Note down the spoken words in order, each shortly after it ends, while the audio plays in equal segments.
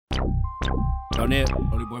Yo.nip,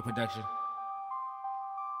 Only Boy Production.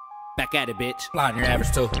 Back at it, bitch. Flying your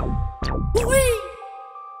average too. Woo-wee!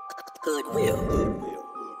 Goodwill.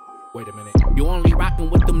 Wait a minute. You only rockin'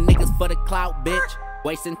 with them niggas for the clout, bitch.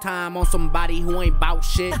 Wasting time on somebody who ain't bout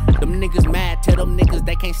shit. Them niggas mad, tell them niggas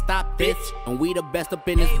they can't stop this. And we the best up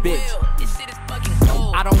in this bitch. This shit is fucking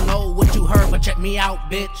cold. I don't know what you heard, but check me out,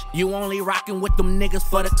 bitch. You only rockin' with them niggas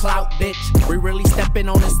for the clout, bitch. We really steppin'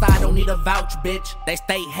 on the side, don't need a vouch, bitch. They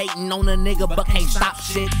stay hatin' on a nigga, but can't stop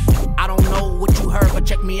shit. I don't know what you heard, but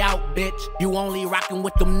check me out, bitch. You only rockin'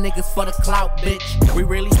 with them niggas for the clout, bitch. We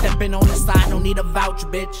really steppin' on the side, don't need a vouch,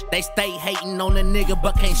 bitch. They stay hatin' on a nigga,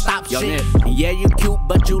 but can't stop shit. Yeah, you cute,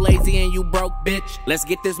 but you lazy and you broke, bitch. Let's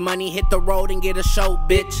get this money, hit the road and get a show,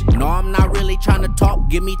 bitch. No, I'm not really tryna talk,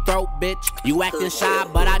 give me throat, bitch. You acting shy,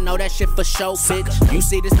 but I know that shit for show, bitch. You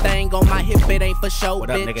see this thing on my hip, it ain't for show, what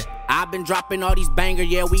bitch. Up, nigga? I've been dropping all these bangers,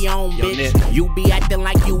 yeah, we on, bitch. You be acting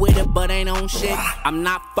like you with it, but ain't on shit. I'm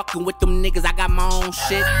not fucking with them niggas, I got my own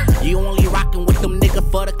shit. You only rocking with them niggas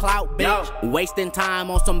for the clout, bitch. Wasting time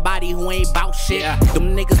on somebody who ain't bout shit.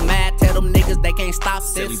 Them niggas mad, tell them niggas they can't stop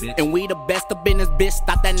this. And we the best up in this bitch,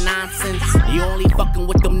 stop that nonsense. You only fucking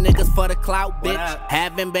with them niggas for the clout, bitch.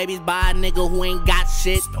 Having babies by a nigga who ain't got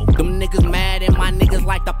shit. Them niggas mad and my niggas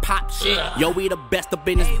like to pop shit. Yo, we the best up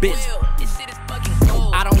in this bitch. This shit is fucking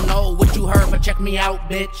cold. I don't know what you heard, but check me out,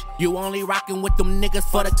 bitch. You only rockin' with them niggas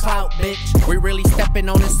for the clout, bitch. We really steppin'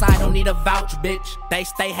 on the side, don't need a vouch, bitch. They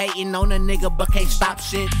stay hatin' on a nigga, but can't stop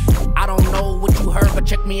shit. I don't know what you heard, but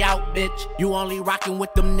check me out, bitch. You only rockin'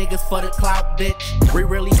 with them niggas for the clout, bitch. We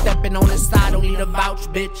really steppin' on the side, don't need a vouch,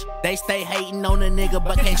 bitch. They stay hatin' on a nigga,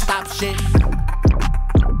 but can't stop shit.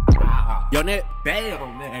 Yo.nip.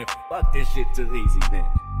 Damn, man. Fuck this shit too easy, man.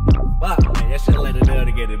 Fuck, man. Y'all should let a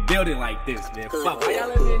nigga get a building like this, man. Fuck, why y'all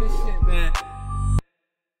let me in this shit, man?